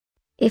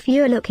If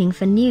you're looking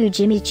for new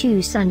Jimmy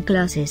Choo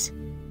sunglasses,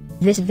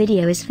 this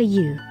video is for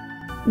you.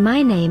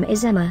 My name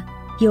is Emma,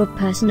 your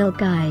personal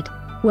guide.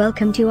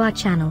 Welcome to our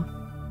channel.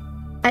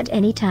 At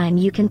any time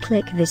you can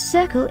click this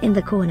circle in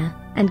the corner,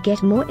 and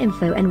get more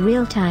info and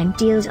real-time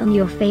deals on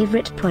your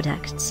favorite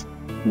products.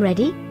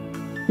 Ready?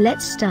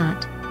 Let's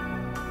start.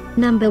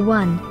 Number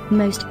 1,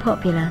 Most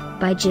Popular,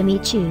 by Jimmy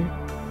Choo.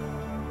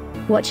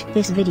 Watch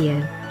this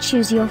video,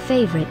 choose your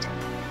favorite.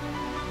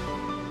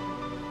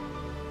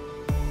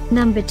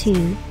 Number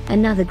 2,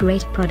 another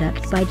great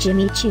product by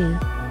Jimmy Choo.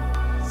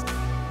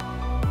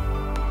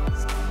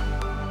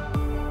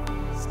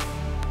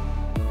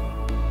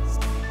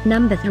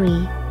 Number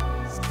 3.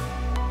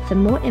 For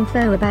more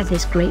info about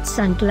this great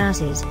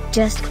sunglasses,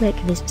 just click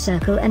this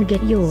circle and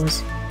get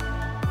yours.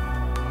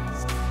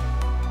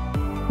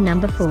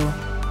 Number 4.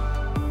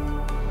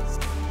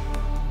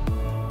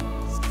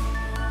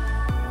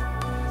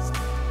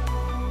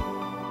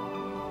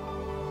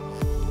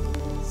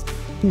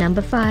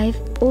 Number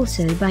 5,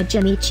 also by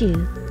Jimmy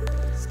Choo.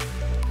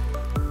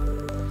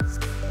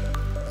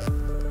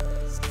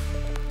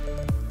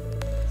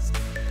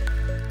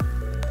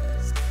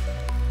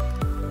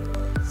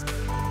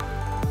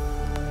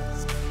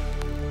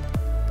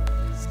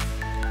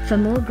 For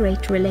more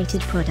great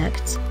related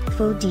products,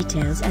 full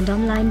details and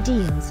online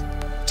deals,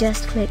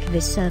 just click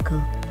this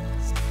circle.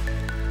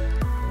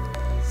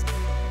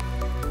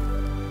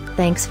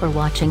 Thanks for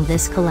watching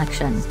this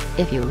collection.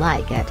 If you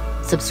like it,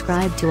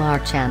 subscribe to our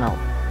channel.